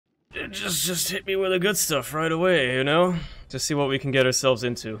Just hit me with the good stuff right away, you know? Just see what we can get ourselves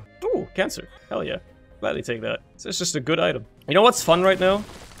into. Ooh, cancer. Hell yeah. Gladly take that. So it's just a good item. You know what's fun right now?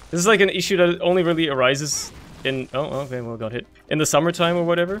 This is like an issue that only really arises in... Oh, okay, well, got hit. In the summertime or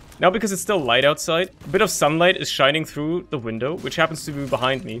whatever. Now, because it's still light outside, a bit of sunlight is shining through the window, which happens to be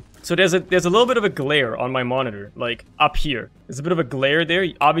behind me. So there's a little bit of a glare on my monitor, like, up here. There's a bit of a glare there.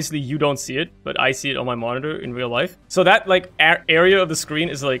 Obviously, you don't see it, but I see it on my monitor in real life. So that, like, area of the screen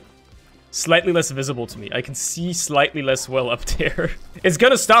is, like, slightly less visible to me. I can see slightly less well up there. It's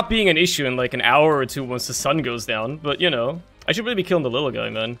gonna stop being an issue in, like, an hour or two once the sun goes down, but, you know... I should really be killing the little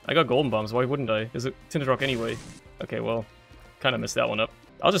guy, man. I got golden bombs, why wouldn't I? Is it Tinted Rock anyway? Okay, well, kind of messed that one up.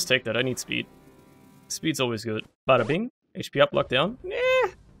 I'll just take that, I need speed. Speed's always good. Bada bing. HP up, lock down.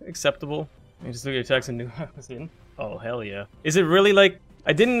 Acceptable. You just look at your tags and new in. Oh, hell yeah. Is it really like...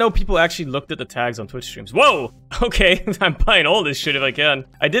 I didn't know people actually looked at the tags on Twitch streams. Whoa! Okay, I'm buying all this shit if I can.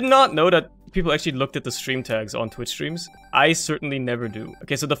 I did not know that people actually looked at the stream tags on Twitch streams. I certainly never do.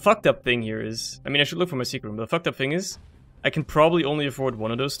 Okay, so the fucked up thing here is... I mean, I should look for my secret room, but the fucked up thing is... I can probably only afford one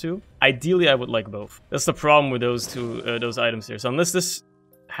of those two. Ideally, I would like both. That's the problem with those two, those items here. So unless this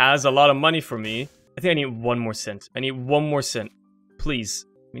has a lot of money for me, I think I need 1 more cent. I need 1 more cent. Please.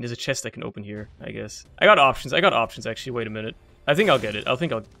 I mean, there's a chest I can open here, I guess. I got options, actually. Wait a minute. I think I'll get it. I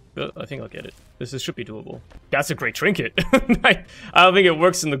think I'll get it. This should be doable. That's a great trinket. I don't think it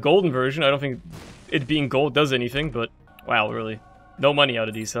works in the golden version. I don't think it being gold does anything, but wow, really. No money out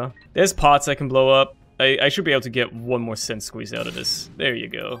of these, huh? There's pots I can blow up. I should be able to get 1 more cent squeezed out of this. There you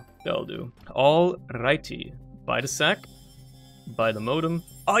go. That'll do. Alrighty. Buy the sack. Buy the modem.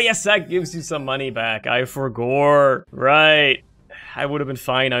 Oh yes, that gives you some money back. I forgot. Right. I would have been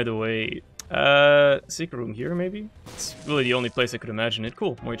fine either way. Secret room here, maybe? It's really the only place I could imagine it.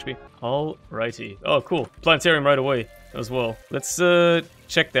 Cool, more HP. Alrighty. Oh, cool. Planetarium right away as well. Let's,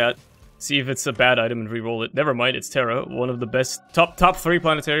 check that. See if it's a bad item and re-roll it. Never mind, it's Terra. One of the best, top 3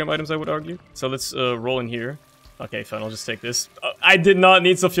 Planetarium items, I would argue. So let's, roll in here. Okay, fine, I'll just take this. I did not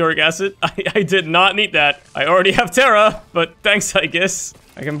need sulfuric acid. I did not need that. I already have Terra, but thanks, I guess.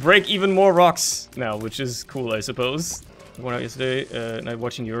 I can break even more rocks now, which is cool, I suppose. I went out yesterday, night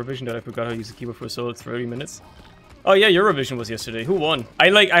watching Eurovision that I forgot how to use a keyboard for a solid 30 minutes. Oh yeah, Eurovision was yesterday. Who won? I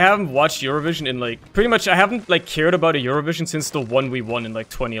haven't watched Eurovision in like, pretty much I haven't like cared about a Eurovision since the one we won in like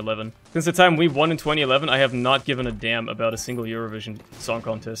 2011. Since the time we won in 2011, I have not given a damn about a single Eurovision song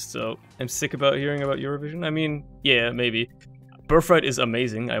contest, so I'm sick about hearing about Eurovision. I mean, yeah, maybe. Birthright is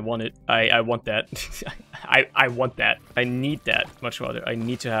amazing. I want it. I want that. I want that. I need that, much rather. I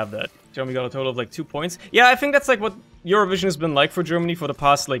need to have that. Germany got a total of like 2 points. Yeah, I think that's like what Eurovision has been like for Germany for the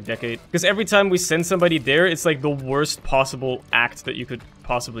past like decade. Because every time we send somebody there, it's like the worst possible act that you could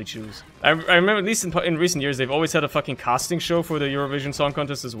possibly choose. I remember at least in recent years, they've always had a fucking casting show for the Eurovision Song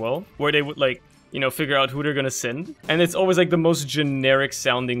Contest as well. Where they would like, you know, figure out who they're gonna send. And it's always like the most generic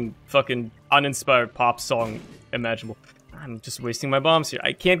sounding fucking uninspired pop song imaginable. I'm just wasting my bombs here.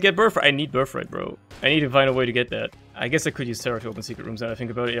 I can't get Birthright. I need Birthright, bro. I need to find a way to get that. I guess I could use Terra to open secret rooms now I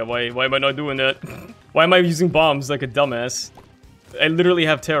think about it. Yeah, why am I not doing that? Why am I using bombs like a dumbass? I literally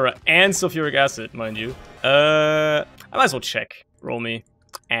have Terra and sulfuric acid, mind you. I might as well check. Roll me.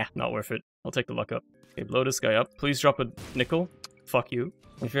 Not worth it. I'll take the luck up. Okay, blow this guy up. Please drop a nickel. Fuck you.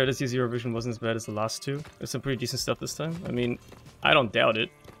 In fairness, this Eurovision wasn't as bad as the last two. There's some pretty decent stuff this time. I mean, I don't doubt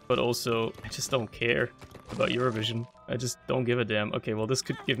it. But also, I just don't care about Eurovision. I just don't give a damn. Okay, well, this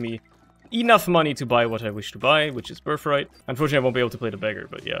could give me enough money to buy what I wish to buy, which is Birthright. Unfortunately, I won't be able to play the beggar,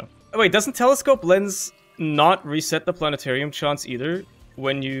 but yeah. Oh, wait, doesn't Telescope Lens not reset the Planetarium chance either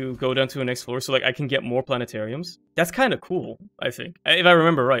when you go down to the next floor? So, like, I can get more Planetariums? That's kind of cool, I think. If I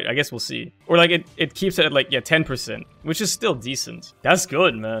remember right, I guess we'll see. Or, like, it keeps it at, like, yeah, 10%, which is still decent. That's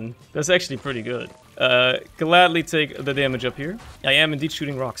good, man. That's actually pretty good. Gladly take the damage up here. I am indeed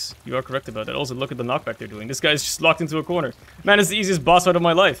shooting rocks. You are correct about that. Also, look at the knockback they're doing. This guy's just locked into a corner. Man, it's the easiest boss fight of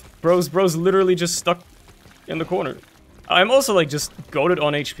my life. Bro's literally just stuck in the corner. I'm also, like, just goated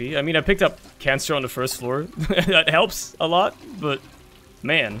on HP. I mean, I picked up cancer on the first floor. That helps a lot, but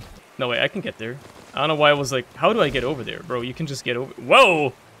man. No way, I can get there. I don't know why I was like, how do I get over there? Bro, you can just get over.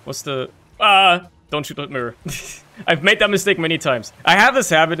 Whoa! What's the... Don't shoot the mirror. I've made that mistake many times. I have this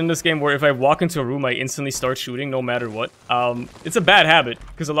habit in this game where if I walk into a room, I instantly start shooting no matter what. It's a bad habit,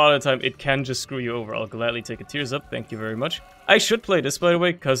 because a lot of the time it can just screw you over. I'll gladly take a tears up, thank you very much. I should play this, by the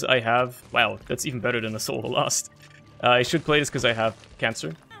way, because I have... Wow, that's even better than a Soul Lost. I should play this because I have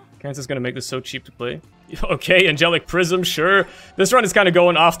cancer. Cancer's gonna make this so cheap to play. Okay, Angelic Prism, sure. This run is kind of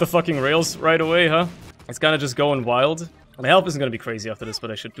going off the fucking rails right away, huh? It's kind of just going wild. My health isn't gonna be crazy after this, but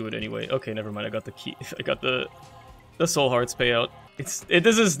I should do it anyway. Okay, never mind. I got the key. I got the the Soul Hearts payout. This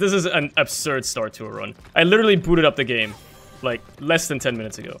is an absurd start to a run. I literally booted up the game like less than 10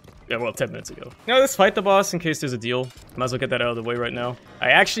 minutes ago. Yeah, well, 10 minutes ago. Now let's fight the boss in case there's a deal. Might as well get that out of the way right now. I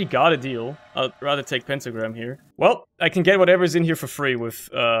actually got a deal. I'd rather take Pentagram here. Well, I can get whatever's in here for free with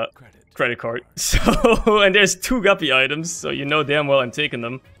credit card. So, and there's 2 Guppy items, so you know damn well I'm taking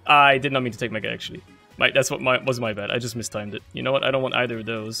them. I did not mean to take Mega actually. That's what was my bad. I just mistimed it. You know what? I don't want either of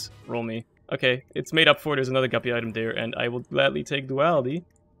those. Roll me. Okay, it's made up for. There's another Guppy item there, and I will gladly take Duality.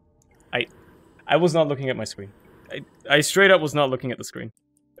 I was not looking at my screen. I straight up was not looking at the screen.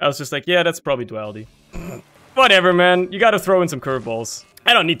 I was just like, yeah, that's probably Duality. Whatever, man. You gotta throw in some curveballs.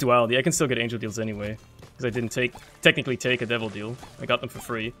 I don't need Duality. I can still get Angel deals anyway. Because I didn't technically take a Devil deal. I got them for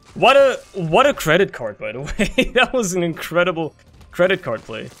free. What a credit card, by the way. That was an incredible credit card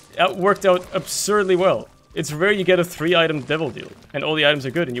play. That worked out absurdly well. It's rare you get a 3-item Devil deal, and all the items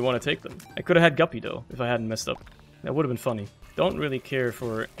are good and you want to take them. I could have had Guppy though, if I hadn't messed up. That would have been funny. Don't really care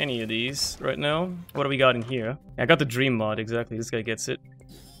for any of these right now. What do we got in here? I got the Dream mod, exactly. This guy gets it.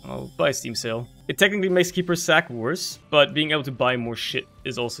 I'll buy a Steam sale. It technically makes Keeper's Sack worse, but being able to buy more shit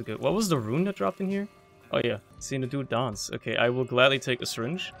is also good. What was the rune that dropped in here? Oh yeah, seeing the dude dance. Okay, I will gladly take a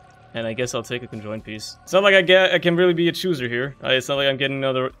syringe. And I guess I'll take a Conjoined piece. It's not like I can really be a chooser here. It's not like I'm getting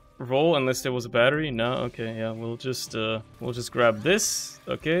another roll unless there was a battery. No, okay, yeah, we'll just grab this.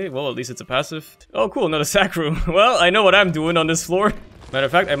 Okay, well, at least it's a passive. Oh, cool, another Sac Room. Well, I know what I'm doing on this floor. Matter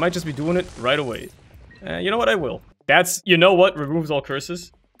of fact, I might just be doing it right away. You know what, I will. That's, you know what, removes all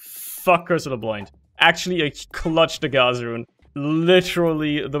curses. Fuck Curse of the Blind. Actually, a clutch Dagaz rune.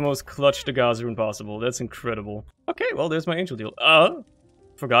 Literally the most clutch Dagaz rune possible. That's incredible. Okay, well, there's my Angel deal.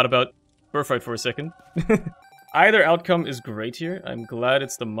 Forgot about Birthright for a second. Either outcome is great here. I'm glad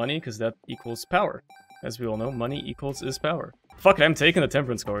it's the money, because that equals power. As we all know, money equals is power. Fuck it, I'm taking the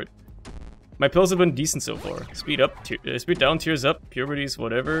Temperance card. My pills have been decent so far. Speed up, speed down, tears up, purities,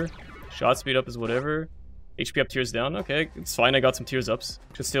 whatever. Shot speed up is whatever. HP up, tears down. Okay, it's fine, I got some tears ups.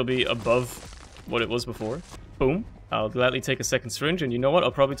 Should still be above what it was before. Boom. I'll gladly take a second syringe, and you know what?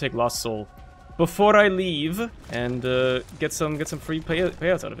 I'll probably take Lost Soul before I leave, and get some free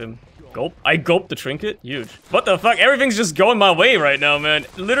payouts out of him. Gulp. I gulped the trinket. Huge. What the fuck? Everything's just going my way right now, man.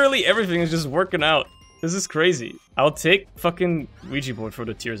 Literally everything is just working out. This is crazy. I'll take fucking Ouija board for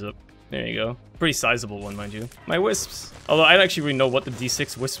the tears up. There you go. Pretty sizable one, mind you. My wisps. Although I don't actually really know what the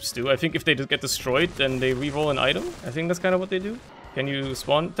D6 wisps do. I think if they just get destroyed, then they reroll an item. I think that's kind of what they do. Can you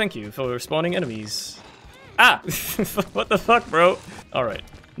spawn? Thank you for spawning enemies. Ah! What the fuck, bro? Alright.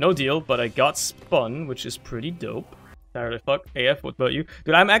 No deal, but I got spun, which is pretty dope. Tired of fuck. AF, what about you?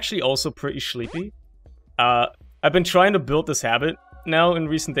 Dude, I'm actually also pretty sleepy. I've been trying to build this habit now in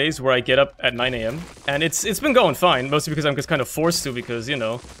recent days where I get up at 9 AM. And it's been going fine, mostly because I'm just kind of forced to because, you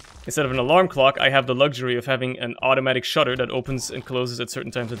know, instead of an alarm clock, I have the luxury of having an automatic shutter that opens and closes at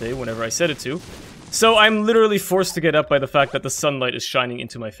certain times of day whenever I set it to. So I'm literally forced to get up by the fact that the sunlight is shining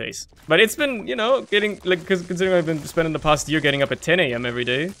into my face. But it's been, you know, getting, like, considering I've been spending the past year getting up at 10 AM every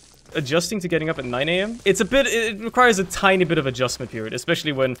day, adjusting to getting up at 9 AM, it requires a tiny bit of adjustment period,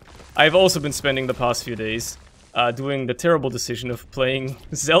 especially when I've also been spending the past few days doing the terrible decision of playing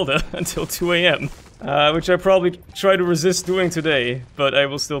Zelda until 2 AM, which I probably try to resist doing today, but I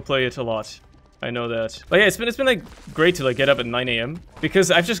will still play it a lot. I know that. But yeah, it's been like great to like get up at 9 AM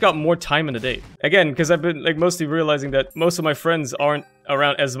because I've just got more time in the day. Again, because I've been like mostly realizing that most of my friends aren't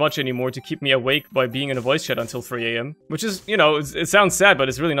around as much anymore to keep me awake by being in a voice chat until 3 AM, which is, you know, it sounds sad, but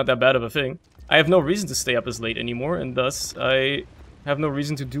it's really not that bad of a thing. I have no reason to stay up as late anymore, and thus I have no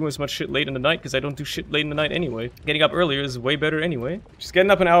reason to do as much shit late in the night because I don't do shit late in the night anyway. Getting up earlier is way better anyway. Just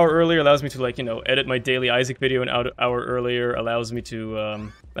getting up an hour earlier allows me to, like, you know, edit my daily Isaac video an hour earlier, allows me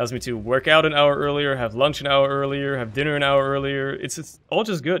to work out an hour earlier, have lunch an hour earlier, have dinner an hour earlier. It's all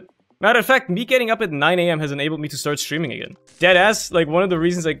just good. Matter of fact, me getting up at 9 AM has enabled me to start streaming again. Deadass, like, one of the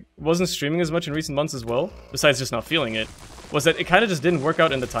reasons I wasn't streaming as much in recent months as well, besides just not feeling it, was that it kind of just didn't work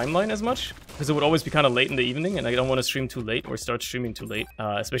out in the timeline as much, because it would always be kind of late in the evening, and I don't want to stream too late or start streaming too late,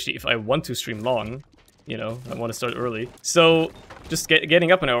 especially if I want to stream long, you know, I want to start early. So just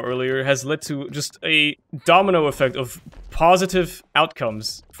getting up an hour earlier has led to just a domino effect of positive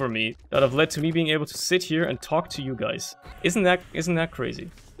outcomes for me that have led to me being able to sit here and talk to you guys. Isn't that crazy?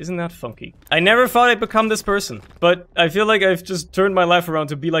 Isn't that funky? I never thought I'd become this person, but I feel like I've just turned my life around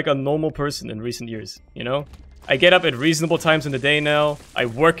to be like a normal person in recent years, you know? I get up at reasonable times in the day now. I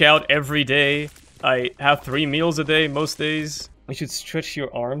work out every day. I have 3 meals a day most days. You should stretch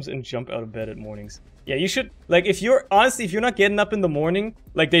your arms and jump out of bed at mornings. Yeah, you should, like, if you're not getting up in the morning,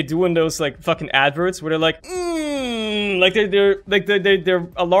 like they do in those, like, fucking adverts where they're like, like their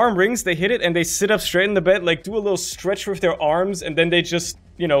alarm rings, they hit it, and they sit up straight in the bed, like do a little stretch with their arms, and then they just,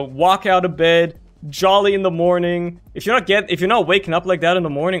 you know, walk out of bed, jolly in the morning. If you're not waking up like that in the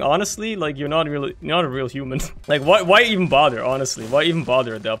morning, honestly, like you're not a real human. Like why even bother, honestly? Why even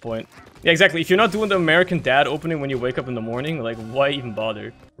bother at that point? Yeah, exactly. If you're not doing the American Dad opening when you wake up in the morning, like why even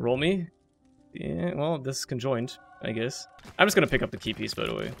bother? Roll me? Yeah, well, this is conjoined, I guess. I'm just gonna pick up the key piece, by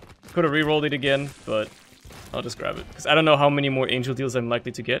the way. Could have re-rolled it again, but I'll just grab it. Because I don't know how many more angel deals I'm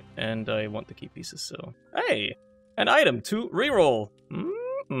likely to get, and I want the key pieces, so... Hey! An item to re-roll!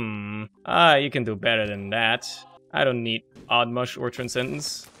 You can do better than that. I don't need Odd Mush or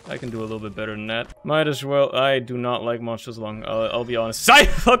Transcendence. I can do a little bit better than that. Might as well. I do not like Monsters Lung. I'll be honest.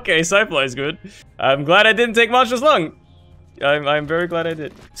 Okay, Psy Fly is good. I'm glad I didn't take Monsters Lung. I'm very glad I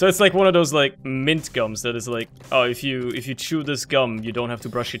did. So it's like one of those like mint gums that is like, oh, if you chew this gum, you don't have to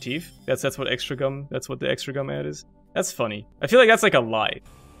brush your teeth. That's what extra gum. That's what the extra gum ad is. That's funny. I feel like that's like a lie.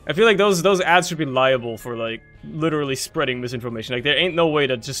 I feel like those ads should be liable for like literally spreading misinformation. Like there ain't no way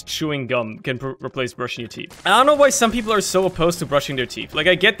that just chewing gum can replace brushing your teeth. I don't know why some people are so opposed to brushing their teeth. Like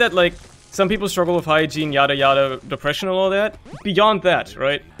I get that like some people struggle with hygiene, yada yada, depression and all that. Beyond that,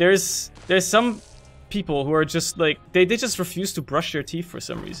 right? There's some people who are just like they just refuse to brush their teeth for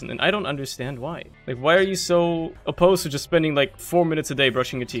some reason, and I don't understand why. Like why are you so opposed to just spending like 4 minutes a day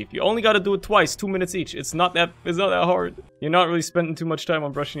brushing your teeth? You only got to do it twice, 2 minutes each. It's not that hard. You're not really spending too much time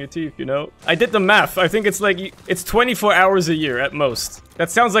on brushing your teeth, you know? I did the math. I think it's like it's 24 hours a year at most.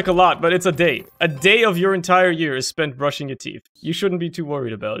 That sounds like a lot, but it's a day. A day of your entire year is spent brushing your teeth. You shouldn't be too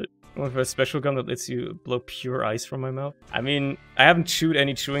worried about it. With a special gum that lets you blow pure ice from my mouth. I mean, I haven't chewed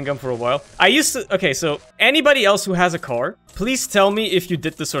any chewing gum for a while. I used to... Okay, so anybody else who has a car, please tell me if you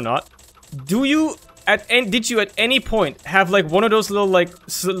did this or not. Did you at any point have like one of those little like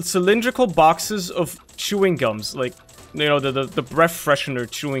cylindrical boxes of chewing gums, like, you know, the breath freshener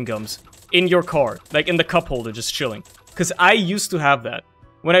chewing gums in your car, like in the cup holder, just chilling? Because I used to have that.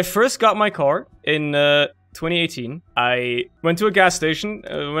 When I first got my car in 2018, I went to a gas station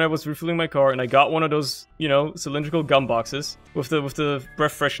when I was refilling my car, and I got one of those, you know, cylindrical gum boxes with the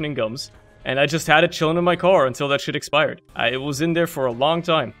breath freshening gums, and I just had it chilling in my car until that shit expired. It was in there for a long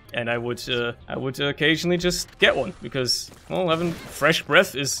time, and I would occasionally just get one because, well, having fresh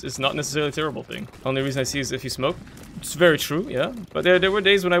breath is not necessarily a terrible thing. Only reason I see is if you smoke. It's very true, yeah. But there were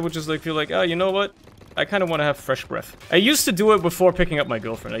days when I would just like feel like, oh, you know what? I kind of want to have fresh breath. I used to do it before picking up my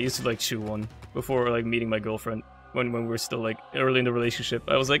girlfriend. I used to like chew one before like meeting my girlfriend when we were still like early in the relationship.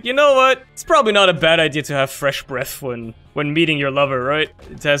 I was like, you know what? It's probably not a bad idea to have fresh breath when meeting your lover, right?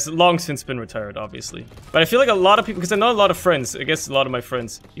 It has long since been retired, obviously. But I feel like a lot of people, because I know a lot of friends, I guess a lot of my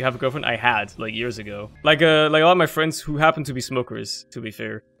friends, you have a girlfriend? I had, like years ago. Like a lot of my friends who happen to be smokers, to be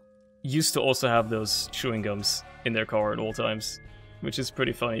fair, used to also have those chewing gums in their car at all times, which is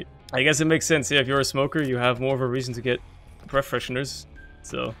pretty funny. I guess it makes sense. Yeah, if you're a smoker, you have more of a reason to get breath fresheners.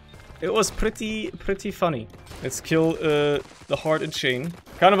 So it was pretty funny. Let's kill the Heart and Chain.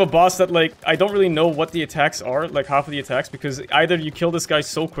 Kind of a boss that, like, I don't really know what the attacks are, like half of the attacks, because either you kill this guy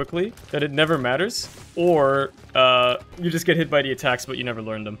so quickly that it never matters, or you just get hit by the attacks but you never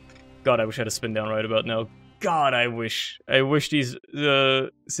learn them. God, I wish I had a spin down right about now. God, I wish these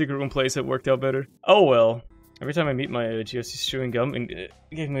Secret Room plays had worked out better. Oh well. Every time I meet my GFC's chewing gum, and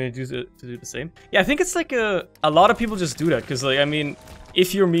get me to do the same. Yeah, I think it's like a lot of people just do that, because, like, I mean,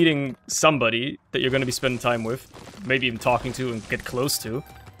 if you're meeting somebody that you're going to be spending time with, maybe even talking to and get close to,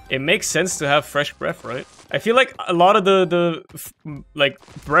 it makes sense to have fresh breath, right? I feel like a lot of the like,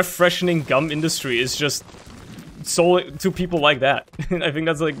 breath-freshening gum industry is just sold to people like that. I think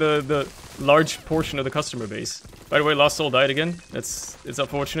that's, like, the large portion of the customer base. By the way, Lost Soul died again. It's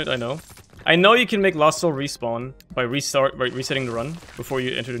unfortunate, I know. I know you can make Lost Soul respawn by resetting the run before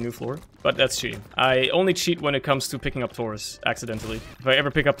you enter the new floor, but that's cheating. I only cheat when it comes to picking up Taurus accidentally. If I ever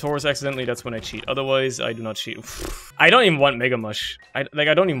pick up Taurus accidentally, that's when I cheat. Otherwise, I do not cheat. I don't even want Mega Mush. I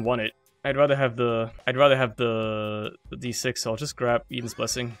don't even want it. I'd rather have the D6, so I'll just grab Eden's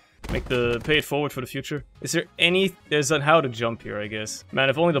Blessing. Make pay it forward for the future. Is there there's a how to jump here, I guess. Man,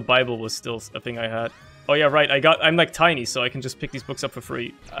 if only the Bible was still a thing I had. Oh yeah, right, I'm like tiny, so I can just pick these books up for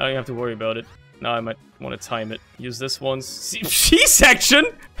free. I don't even have to worry about it. Now I might want to time it. Use this one. C-section?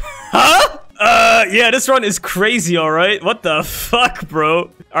 Huh? Yeah, this run is crazy, alright? What the fuck, bro?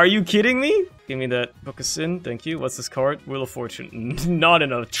 Are you kidding me? Give me that Book of Sin, thank you. What's this card? Wheel of Fortune. Not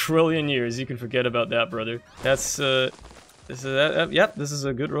in a trillion years, you can forget about that, brother. That's, yep, this is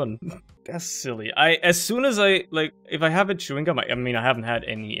a good run. That's silly. As soon as if I have a chewing gum, I mean, I haven't had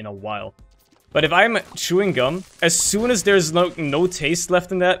any in a while. But if I'm chewing gum, as soon as there's no taste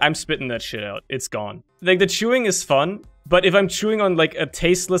left in that, I'm spitting that shit out. It's gone. Like, the chewing is fun, But if I'm chewing on, like, a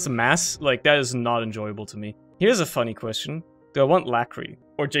tasteless mass, like, that is not enjoyable to me. Here's a funny question. Do I want Lacry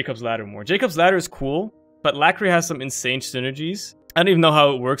or Jacob's Ladder more? Jacob's Ladder is cool, but Lacry has some insane synergies. I don't even know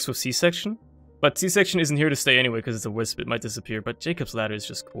how it works with C-Section. But C-Section isn't here to stay anyway because it's a wisp, it might disappear. But Jacob's Ladder is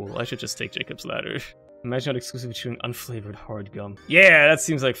just cool. I should just take Jacob's Ladder. Imagine not exclusively chewing unflavored hard gum. Yeah, that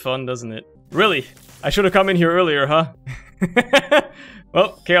seems like fun, doesn't it? Really? I should have come in here earlier, huh?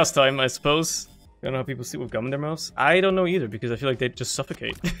 Well, chaos time, I suppose. I don't know how people sleep with gum in their mouths. I don't know either, because I feel like they just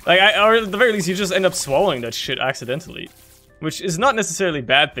suffocate. Like, or at the very least, you just end up swallowing that shit accidentally. Which is not necessarily a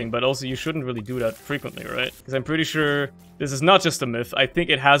bad thing, but also you shouldn't really do that frequently, right? Because I'm pretty sure this is not just a myth. I think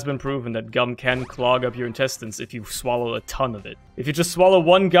it has been proven that gum can clog up your intestines if you swallow a ton of it. If you just swallow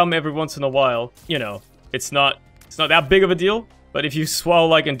one gum every once in a while, you know, it's not that big of a deal. But if you swallow,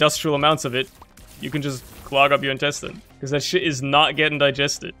 like, industrial amounts of it, you can just clog up your intestine. Because that shit is not getting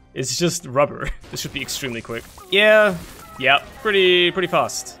digested. It's just rubber. This should be extremely quick. Yeah, pretty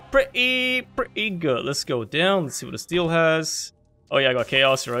fast. Pretty good. Let's go down. Let's see what the steel has. Oh yeah, I got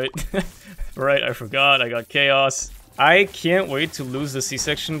chaos, right? Right, I forgot. I got chaos. I can't wait to lose the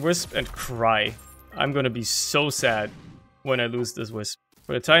C-Section wisp and cry. I'm gonna be so sad when I lose this wisp.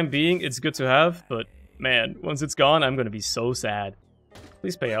 For the time being, it's good to have, but man, once it's gone, I'm gonna be so sad.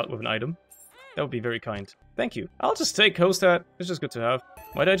 Please pay out with an item. That would be very kind. Thank you. I'll just take host hat. It's just good to have.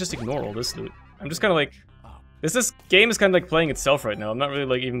 Why did I just ignore all this loot? I'm just kind of like... This game is kind of like playing itself right now. I'm not really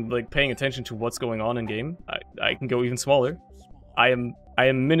like even like paying attention to what's going on in game. I can go even smaller. I am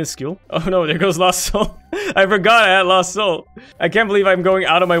minuscule. Oh no, there goes Lost Soul. I forgot I had Lost Soul. I can't believe I'm going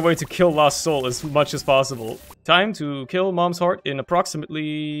out of my way to kill Lost Soul as much as possible. Time to kill Mom's Heart in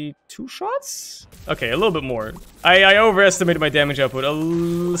approximately 2 shots? Okay, a little bit more. I overestimated my damage output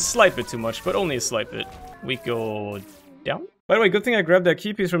a slight bit too much, but only a slight bit. We go down. By the way, good thing I grabbed that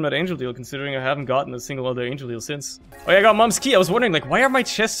key piece from that angel deal, considering I haven't gotten a single other angel deal since. Oh yeah, I got Mom's key. I was wondering, like, why are my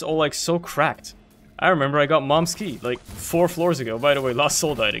chests all, like, so cracked? I remember I got Mom's key, like, 4 floors ago. By the way, Lost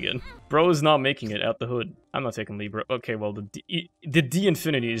Soul died again. Bro is not making it out the hood. I'm not taking Libra. Okay, well, the D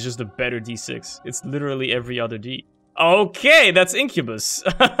Infinity is just a better D6. It's literally every other D. Okay, that's Incubus.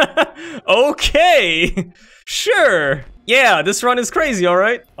 Okay, sure. Yeah, this run is crazy,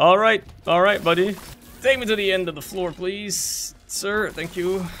 alright? Alright, buddy. Take me to the end of the floor, please. Sir, thank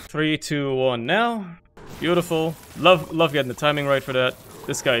you. 3, 2, 1, now. Beautiful. Love getting the timing right for that.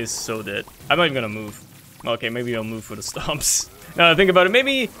 This guy is so dead. I'm not even gonna move. Okay, maybe I'll move for the stomps. Now that I think about it,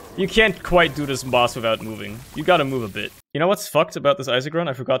 maybe you can't quite do this boss without moving. You gotta move a bit. You know what's fucked about this Isaac run?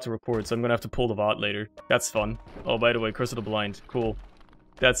 I forgot to record, so I'm gonna have to pull the VOD later. That's fun. Oh, by the way, Curse of the Blind. Cool.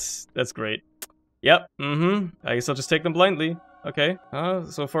 That's great. Yep, I guess I'll just take them blindly. Okay,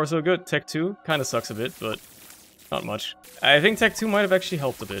 so far so good. Tech 2 kinda sucks a bit, but not much. I think Tech 2 might have actually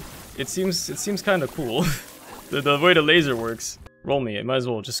helped a bit. It seems kinda cool. the way the laser works. Roll me, I might as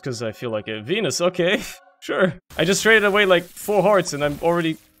well, just because I feel like it. Venus, okay, sure. I just traded away like 4 hearts and I'm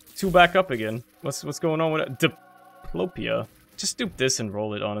already 2 back up again. What's going on with that? Diplopia. Just do this and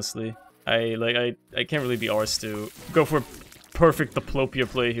roll it, honestly. I can't really be arsed to go for perfect Diplopia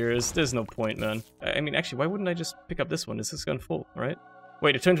play here. There's no point, man. I mean, actually, why wouldn't I just pick up this one? This is gun full, right?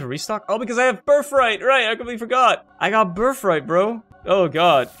 Wait, it turned to restock? Oh, because I have Birthright! Right, I completely forgot. I got Birthright, bro. Oh,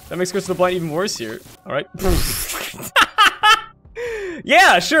 God. That makes Curse of the Blind even worse here. Alright.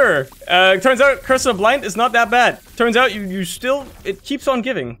 Yeah, sure. Turns out Curse of the Blind is not that bad. Turns out you still... It keeps on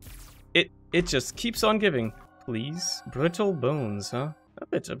giving. It just keeps on giving. Please. Brittle bones, huh?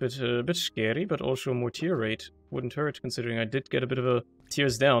 A bit scary, but also more tear rate. Wouldn't hurt, considering I did get a bit of a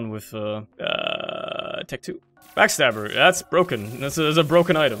tears down with, Tech 2. Backstabber, that's broken. That's a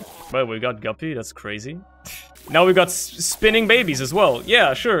broken item. By the way, we got Guppy, that's crazy. Now we got spinning babies as well.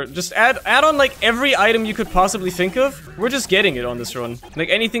 Yeah, sure. Just add on, like, every item you could possibly think of. We're just getting it on this run. Like,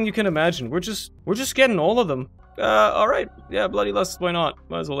 anything you can imagine. We're just getting all of them. Alright. Yeah, Bloody Lust, why not?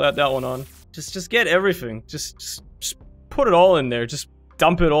 Might as well add that one on. Just get everything. Just put it all in there. Just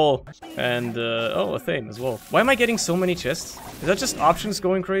dump it all. And, oh, a thing as well. Why am I getting so many chests? Is that just options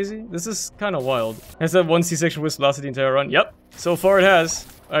going crazy? This is kind of wild. Has that one C-Section wisp lasted the entire run? Yep. So far it has.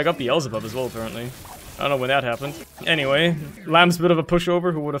 I got Beelzebub as well, apparently. I don't know when that happened. Anyway, Lamb's a bit of a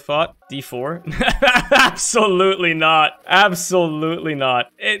pushover, who would have thought? D4? Absolutely not. Absolutely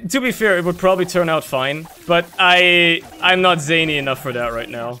not. To be fair, it would probably turn out fine, but I'm not zany enough for that right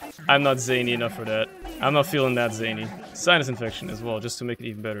now. I'm not zany enough for that. I'm not feeling that zany. Sinus infection as well, just to make it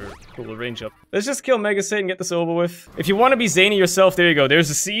even better. Cool, range up. Let's just kill Mega Satan and get this over with. If you want to be zany yourself, there you go.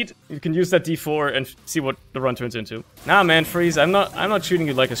 There's a seed. You can use that D4 and see what the run turns into. Nah, man, Freeze. I'm not treating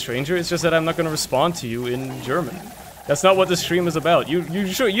you like a stranger. It's just that I'm not going to respond to you in German. That's not what this stream is about.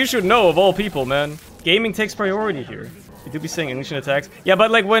 You should know, of all people, man. Gaming takes priority here. You do be saying English in attacks. Yeah,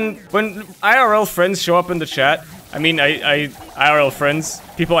 but like when IRL friends show up in the chat, I mean, I IRL friends,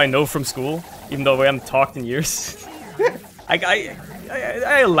 people I know from school, even though we haven't talked in years.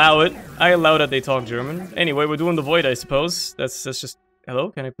 I allow it. I allow that they talk German. Anyway, we're doing the Void, I suppose. That's just...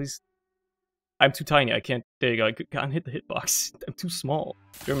 Hello? Can I please... I'm too tiny. I can't... There you go. I can't hit the hitbox. I'm too small.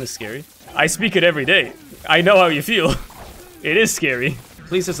 German is scary. I speak it every day. I know how you feel. It is scary.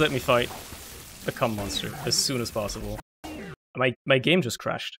 Please just let me fight a cum monster as soon as possible. My game just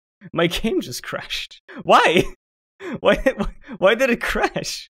crashed. My game just crashed. Why? Why did it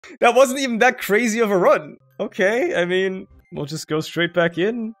crash? That wasn't even that crazy of a run. Okay, I mean, we'll just go straight back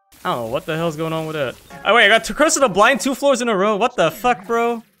in. I don't know what the hell's going on with that. Oh wait, I got Curse of the Blind 2 floors in a row. What the fuck,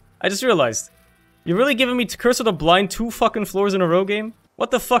 bro? I just realized. You're really giving me Curse of the Blind 2 fucking floors in a row game? What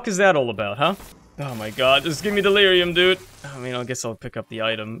the fuck is that all about, huh? Oh my god, just give me Delirium, dude. I mean, I guess I'll pick up the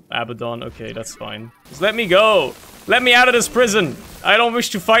item. Abaddon, okay, that's fine. Just let me go. Let me out of this prison. I don't wish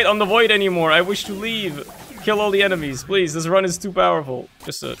to fight on the Void anymore. I wish to leave. Kill all the enemies, please. This run is too powerful.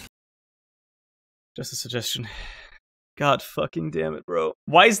 Just a suggestion. God fucking damn it, bro.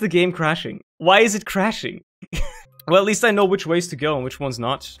 Why is the game crashing? Why is it crashing? Well, at least I know which ways to go and which ones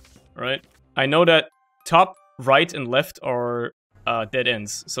not. Right? I know that top, right, and left are dead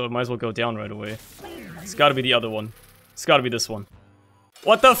ends, so it might as well go down right away. It's gotta be the other one. It's gotta be this one.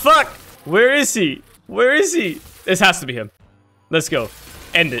 What the fuck? Where is he? Where is he? This has to be him. Let's go.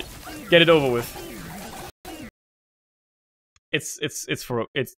 End it. Get it over with. It's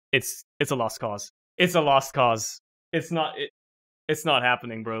a lost cause. It's a lost cause. It's not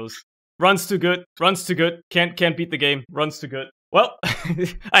happening, bros. Runs too good. Runs too good. Can't beat the game. Runs too good. Well,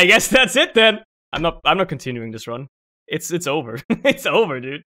 I guess that's it then. I'm not continuing this run. It's over. It's over,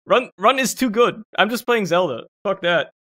 dude. Run is too good. I'm just playing Zelda. Fuck that.